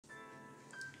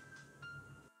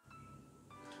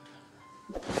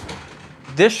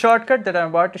This shortcut that I'm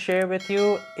about to share with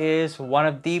you is one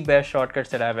of the best shortcuts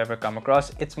that I've ever come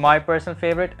across. It's my personal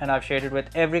favorite and I've shared it with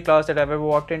every class that I've ever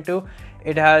walked into.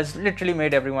 It has literally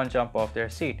made everyone jump off their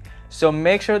seat. So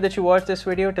make sure that you watch this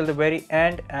video till the very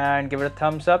end and give it a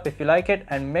thumbs up if you like it,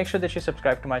 and make sure that you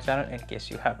subscribe to my channel in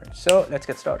case you haven't. So let's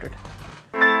get started.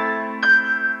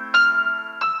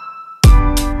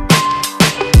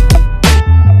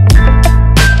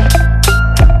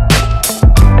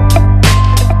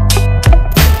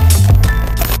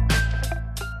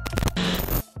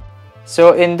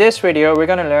 So in this video, we're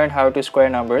going to learn how to square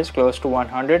numbers close to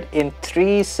 100 in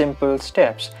 3 simple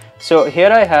steps. So here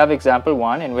I have example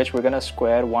 1 in which we're going to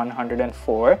square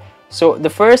 104. So the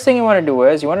first thing you want to do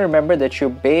is you want to remember that your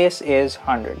base is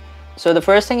 100. So the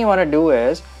first thing you want to do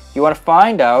is you want to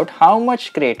find out how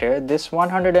much greater this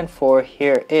 104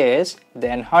 here is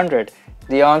than 100.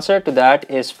 The answer to that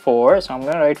is 4. So I'm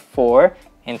going to write 4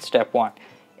 in step 1.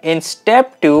 In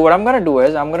step 2, what I'm going to do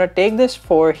is I'm going to take this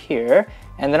 4 here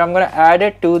and then I'm going to add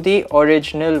it to the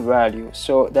original value.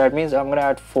 So that means I'm going to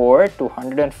add 4 to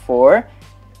 104.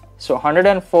 So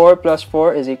 104 plus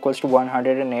 4 is equals to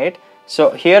 108.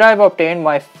 So here I've obtained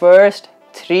my first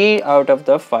 3 out of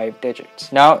the 5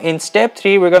 digits. Now in step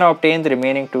 3, we're going to obtain the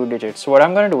remaining 2 digits. So what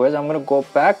I'm going to do is I'm going to go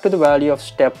back to the value of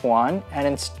step 1, and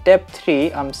in step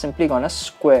 3, I'm simply going to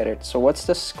square it. So what's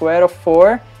the square of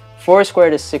 4? 4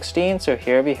 squared is 16. So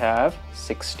here we have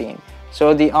 16.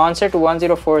 So the answer to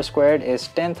 104 squared is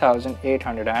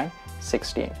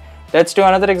 10,816. Let's do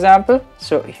another example.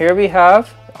 So here we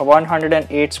have a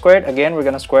 108 squared. Again, we're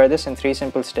going to square this in 3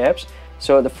 simple steps.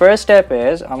 So the first step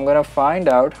is I'm going to find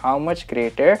out how much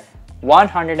greater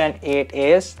 108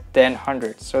 is than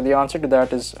 100. So the answer to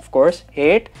that is, of course,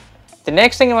 8. The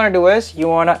next thing you want to do is you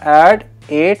want to add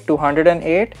 8 to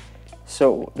 108.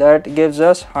 So that gives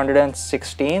us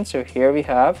 116. So here we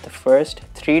have the first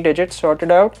 3 digits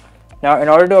sorted out. Now in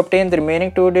order to obtain the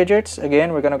remaining 2 digits,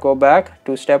 again we're going to go back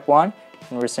to step 1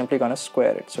 and we're simply going to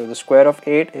square it. So the square of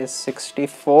 8 is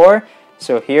 64.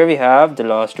 So here we have the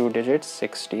last 2 digits,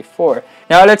 64.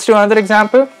 Now let's do another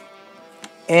example.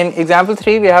 In example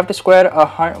 3, we have to square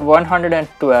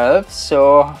 112.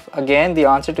 So again, the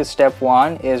answer to step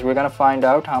 1 is we're going to find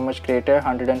out how much greater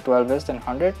 112 is than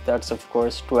 100. That's of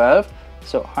course 12.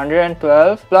 So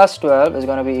 112 plus 12 is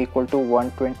going to be equal to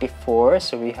 124.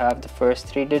 So we have the first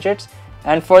 3 digits.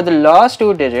 And for the last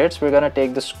 2 digits, we're going to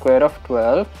take the square of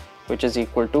 12, which is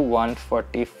equal to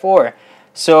 144.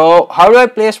 So how do I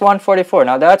place 144?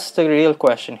 Now that's the real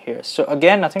question here. So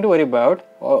again, nothing to worry about.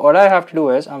 All I have to do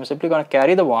is I'm simply going to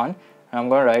carry the 1 and I'm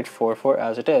going to write 44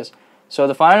 as it is. So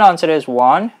the final answer is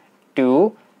 1,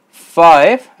 2,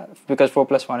 5, because 4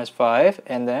 plus 1 is 5,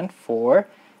 and then 4.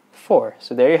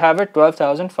 So there you have it,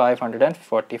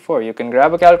 12,544. You can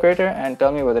grab a calculator and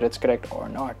tell me whether it's correct or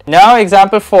not. Now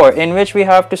example 4, in which we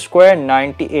have to square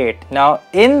 98. Now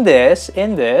in this,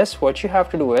 what you have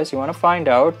to do is you want to find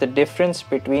out the difference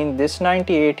between this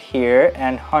 98 here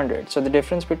and 100. So the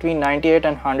difference between 98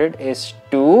 and 100 is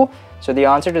 2. So the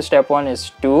answer to step 1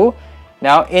 is 2.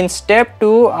 Now in step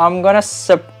 2, I'm going to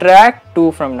subtract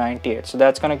 2 from 98. So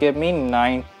that's going to give me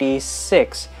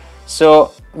 96.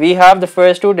 So we have the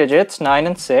first 2 digits, 9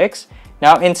 and 6.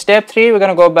 Now in step 3, we're going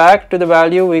to go back to the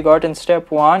value we got in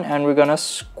step 1 and we're going to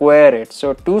square it.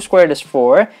 So 2 squared is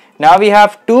 4. Now we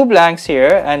have 2 blanks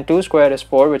here and 2 squared is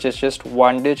 4, which is just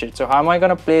 1 digit. So how am I going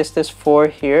to place this 4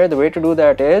 here? The way to do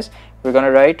that is we're going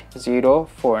to write 0,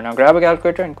 4. Now grab a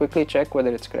calculator and quickly check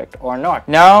whether it's correct or not.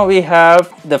 Now we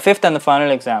have the 5th and the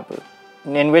final example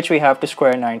in which we have to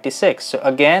square 96. So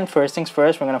again, first things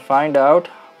first, we're going to find out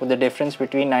the difference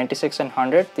between 96 and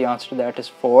 100. The answer to that is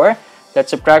 4. Let's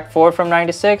subtract 4 from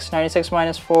 96. 96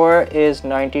 minus 4 is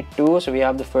 92. So we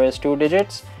have the first 2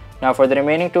 digits. Now for the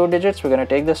remaining 2 digits, we're going to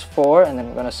take this 4 and then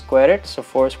we're going to square it. So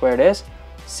 4 squared is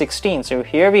 16. So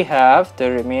here we have the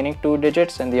remaining 2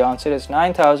 digits and the answer is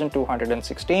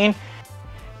 9,216.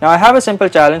 Now I have a simple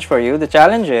challenge for you. The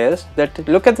challenge is that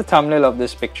look at the thumbnail of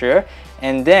this picture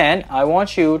and then I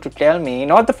want you to tell me,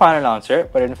 not the final answer,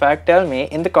 but in fact tell me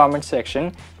in the comment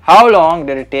section, how long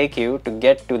did it take you to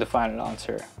get to the final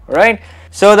answer? Alright,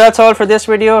 so that's all for this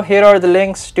video. Here are the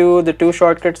links to the 2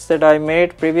 shortcuts that I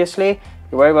made previously.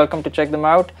 You're very welcome to check them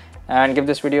out and give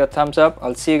this video a thumbs up.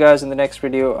 I'll see you guys in the next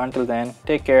video. Until then,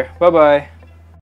 take care. Bye bye.